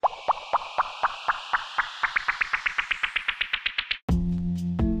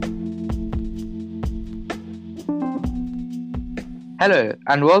Hello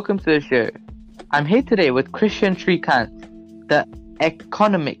and welcome to the show. I'm here today with Christian Shrikant, the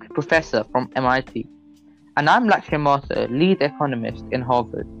economics professor from MIT, and I'm Lakshay Mathur, lead economist in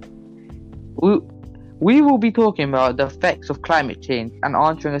Harvard. We will be talking about the effects of climate change and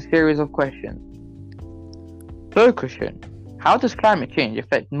answering a series of questions. So, Christian, how does climate change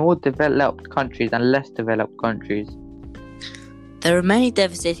affect more developed countries and less developed countries? There are many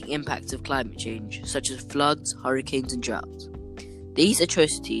devastating impacts of climate change, such as floods, hurricanes, and droughts. These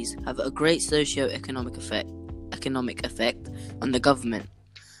atrocities have a great socio-economic effect on the government.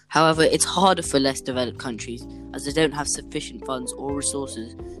 However, it's harder for less developed countries as they don't have sufficient funds or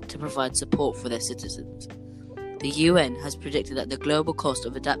resources to provide support for their citizens. The UN has predicted that the global cost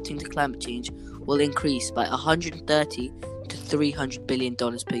of adapting to climate change will increase by $130 to $300 billion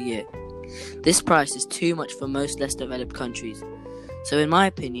per year. This price is too much for most less developed countries. So in my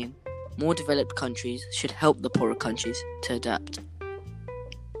opinion, more developed countries should help the poorer countries to adapt.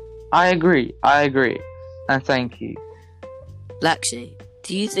 I agree, and thank you. Lakshay,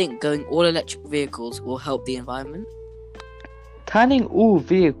 do you think going all electric vehicles will help the environment? Turning all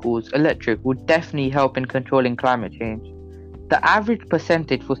vehicles electric would definitely help in controlling climate change. The average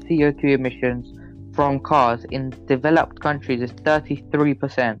percentage for CO2 emissions from cars in developed countries is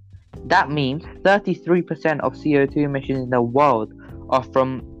 33%. That means 33% of CO2 emissions in the world are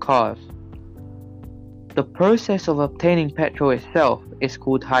from cars. The process of obtaining petrol itself is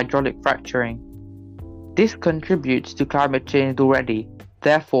called hydraulic fracturing. This contributes to climate change already.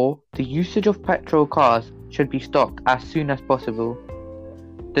 Therefore, the usage of petrol cars should be stopped as soon as possible.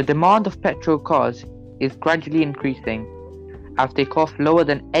 The demand of petrol cars is gradually increasing as they cost lower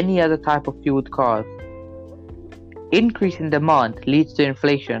than any other type of fueled cars. Increase in demand leads to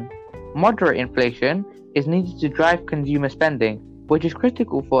inflation. Moderate inflation is needed to drive consumer spending, which is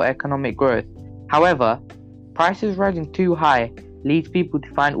critical for economic growth. However, prices rising too high leads people to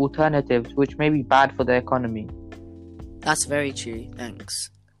find alternatives which may be bad for the economy. That's very true, thanks.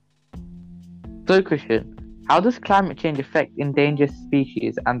 So, Christian, how does climate change affect endangered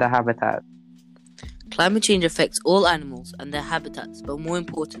species and their habitats? Climate change affects all animals and their habitats, but more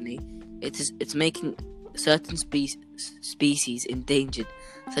importantly, it's making certain species endangered,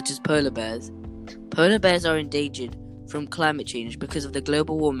 such as polar bears. Polar bears are endangered from climate change because of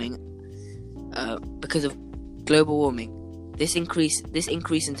global warming. This increase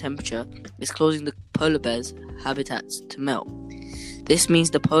in temperature is causing the polar bears' habitats to melt. This means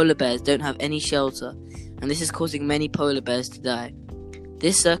the polar bears don't have any shelter, and this is causing many polar bears to die.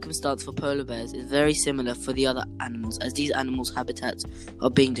 This circumstance for polar bears is very similar for the other animals, as these animals' habitats are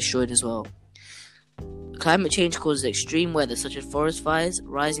being destroyed as well. Climate change causes extreme weather such as forest fires,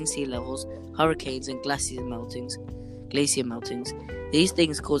 rising sea levels, hurricanes, and glacier meltings. These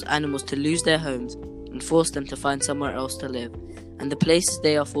things cause animals to lose their homes and force them to find somewhere else to live, and the places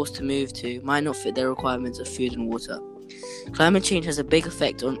they are forced to move to might not fit their requirements of food and water. Climate change has a big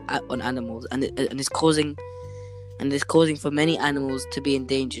effect on animals and is causing for many animals to be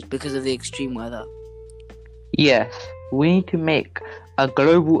endangered because of the extreme weather. Yes, we need to make a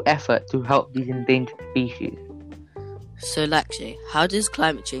global effort to help these endangered species. So, Lakshay, how does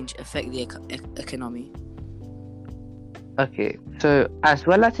climate change affect the economy? Okay, so as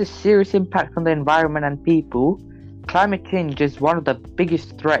well as a serious impact on the environment and people, climate change is one of the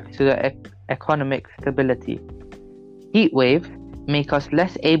biggest threats to the economic stability. Heat waves make us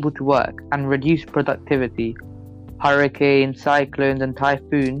less able to work and reduce productivity. Hurricanes, cyclones, and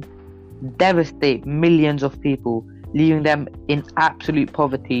typhoons devastate millions of people, leaving them in absolute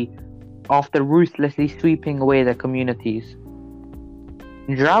poverty after ruthlessly sweeping away their communities.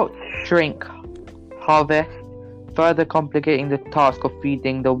 Droughts shrink harvests, further complicating the task of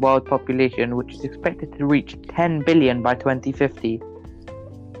feeding the world population, which is expected to reach 10 billion by 2050.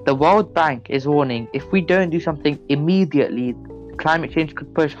 The World Bank is warning if we don't do something immediately, climate change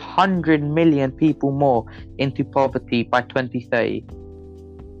could push 100 million people more into poverty by 2030.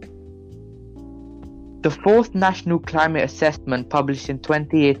 The fourth National Climate Assessment, published in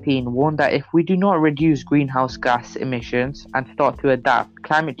 2018, warned that if we do not reduce greenhouse gas emissions and start to adapt,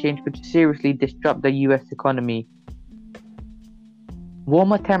 climate change could seriously disrupt the US economy.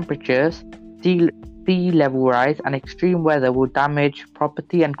 Warmer temperatures, sea level rise, and extreme weather will damage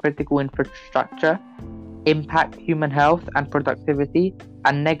property and critical infrastructure, impact human health and productivity,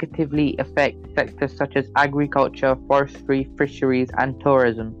 and negatively affect sectors such as agriculture, forestry, fisheries, and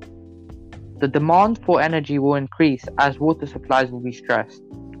tourism. The demand for energy will increase as water supplies will be stressed.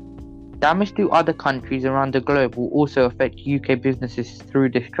 Damage to other countries around the globe will also affect UK businesses through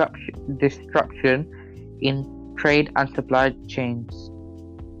disruption in trade and supply chains.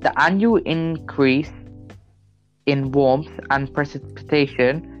 The annual increase in warmth and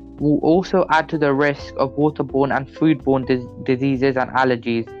precipitation will also add to the risk of waterborne and foodborne diseases and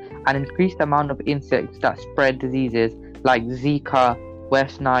allergies, and increase the amount of insects that spread diseases like Zika,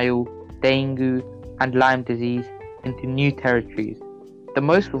 West Nile, dengue, and Lyme disease into new territories. The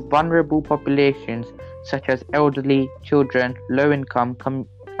most vulnerable populations, such as elderly, children, low-income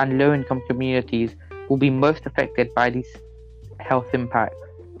communities, will be most affected by these health impacts.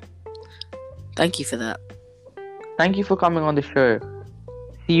 Thank you for that. Thank you for coming on the show.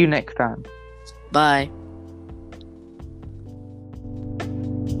 See you next time. Bye.